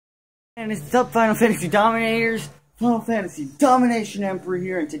And it's up, Final Fantasy Dominators, Final Fantasy Domination Emperor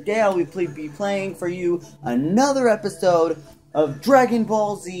here, and today I will be playing for you another episode of Dragon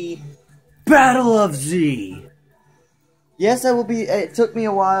Ball Z Battle of Z. Yes, it took me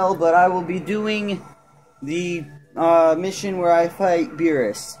a while, but I will be doing the mission where I fight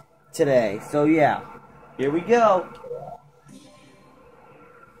Beerus today. So yeah, here we go.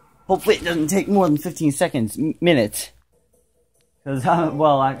 Hopefully it doesn't take more than 15 seconds, minutes. Because,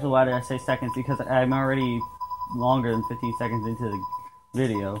 well, actually, why did I say seconds? Because I'm already longer than 15 seconds into the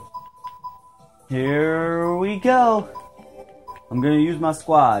video. Here we go. I'm gonna use my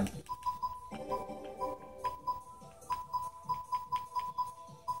squad.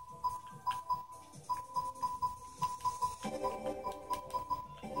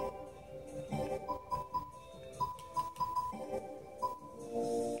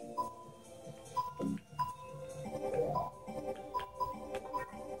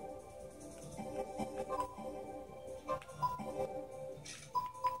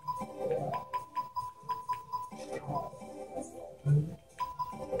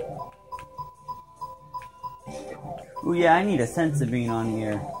 Ooh, yeah, I need a sense bean on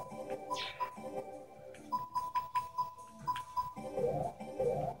here.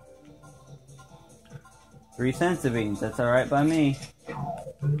 Three sense beans, that's alright by me.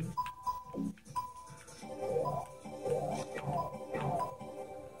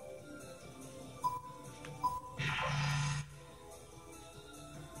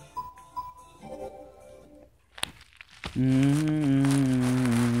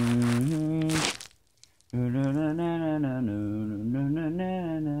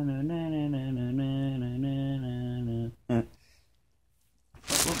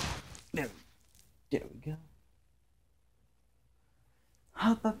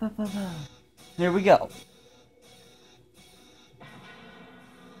 There we go. Here we go.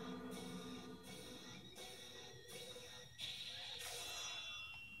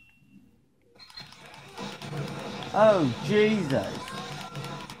 Oh, Jesus.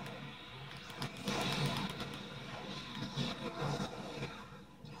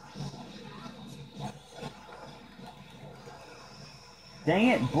 Dang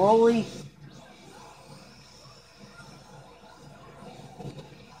it, Broly.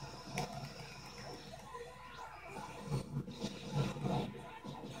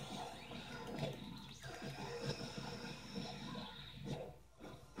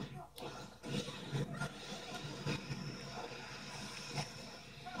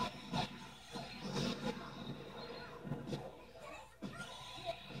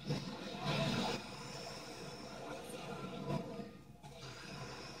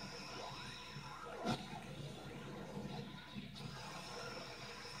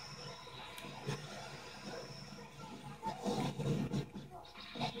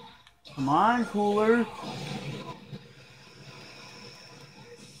 Come on, Cooler.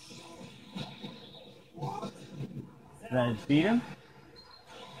 Did I beat him?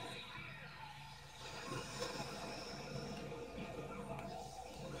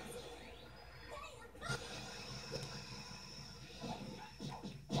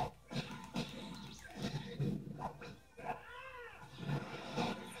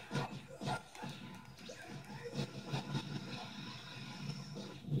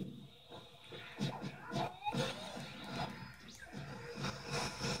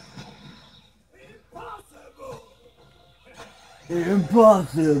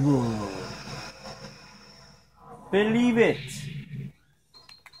 Impossible! Believe it!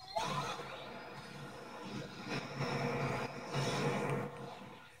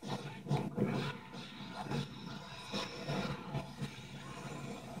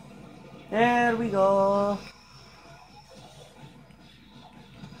 There we go!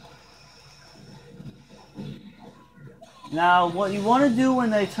 Now, what you want to do when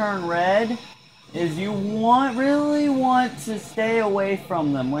they turn red is you really want to stay away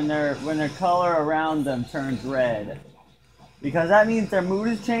from them when their color around them turns red, because that means their mood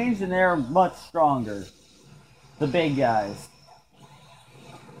has changed and they're much stronger. The big guys.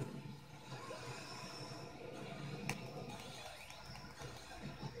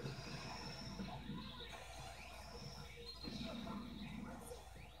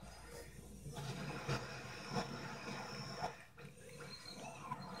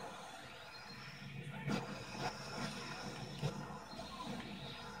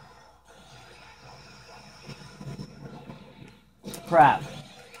 Crap.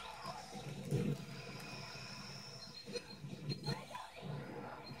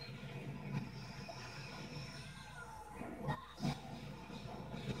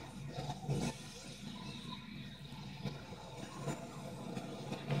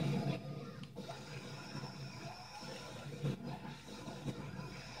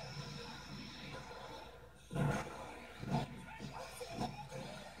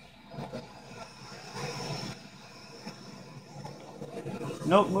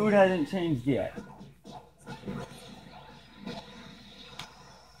 Nope, mood hasn't changed yet.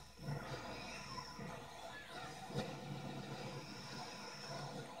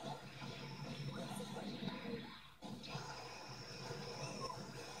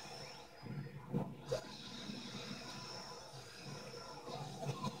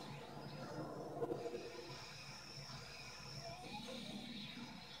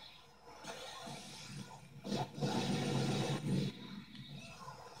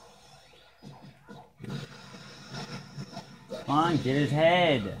 Come on, get his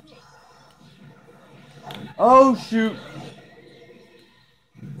head. Oh shoot!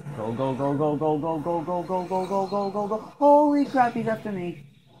 Go, go, go, go, go, go, go, go, go, go, go, go, go, go. Holy crap, he's after me.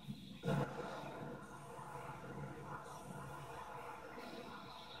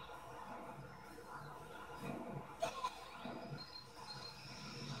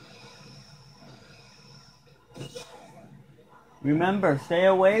 Remember, stay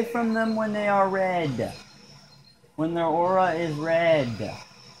away from them when they are red. When their aura is red.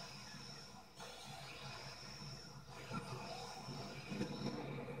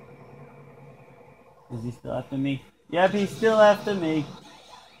 Is he still after me? Yep, he's still after me.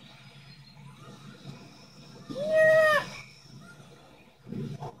 Yeah.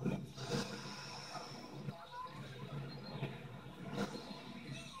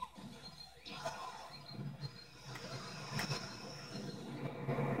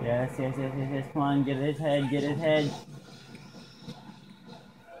 Yes, yes, yes, yes, yes, come on, get his head, get his head.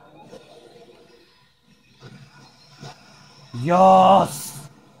 Yes!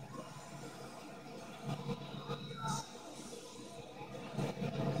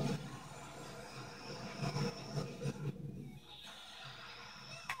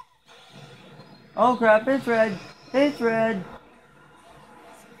 Oh crap, it's red! It's red!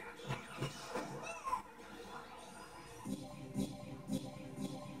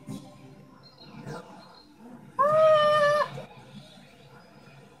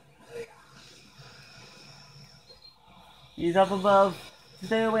 He's up above.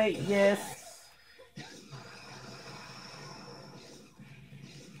 Stay away. Yes.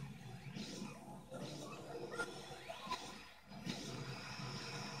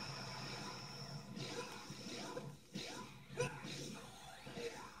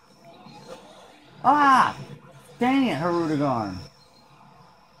 Ah! Dang it, Harudagarn.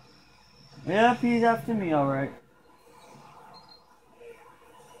 Yep, he's after me, alright.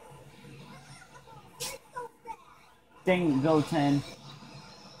 Dang it, go 10.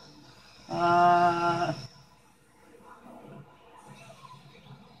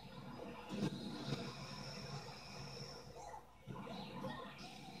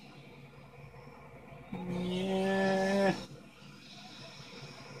 Yeah.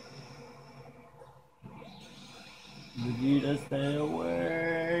 Vegeta, stay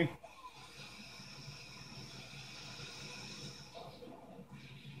away.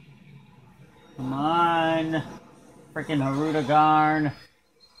 Come on. Freaking Harudagarn.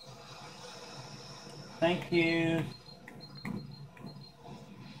 Thank you.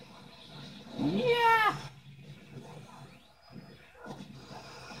 Yeah.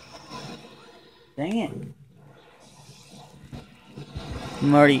 Dang it.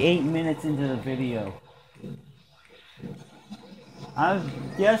 I'm already 8 minutes into the video. I'm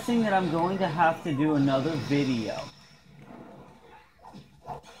guessing that I'm going to have to do another video.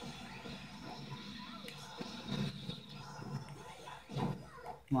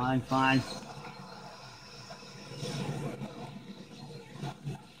 Come on, fine.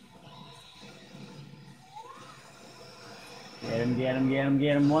 Get him, get him, get him,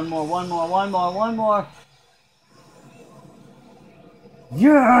 get him. One more, one more, one more, one more.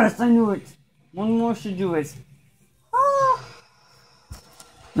 Yes, I knew it. One more should do it. Ah.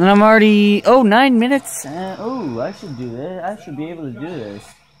 And I'm already, 9 minutes. I should do this. I should be able to do this.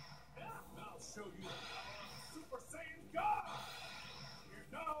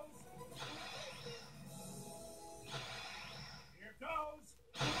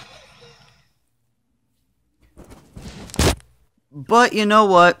 But you know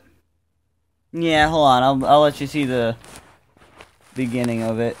what? Yeah, hold on. I'll let you see the beginning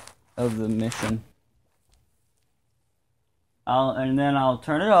of it, of the mission. And then I'll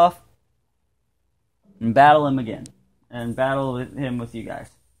turn it off and battle him again, and battle him with you guys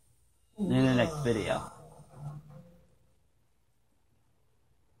in the next video.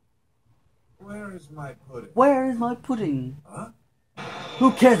 Where is my pudding? Where is my pudding? Huh?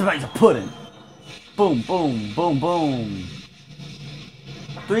 Who cares about your pudding? Boom, boom, boom, boom.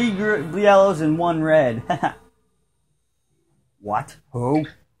 3 yellows and 1 red. What? Who?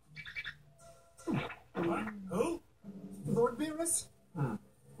 Who? Lord Beerus?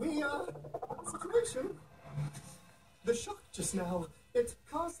 this now. It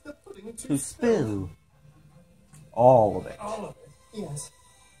caused the pudding To spill. All of it. All of it, yes.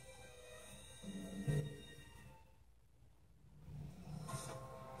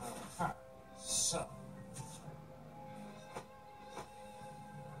 So.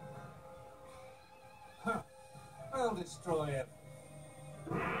 I'll destroy it.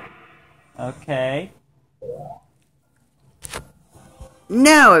 Okay.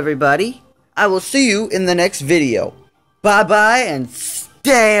 Now, everybody, I will see you in the next video. Bye-bye and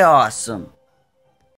stay awesome.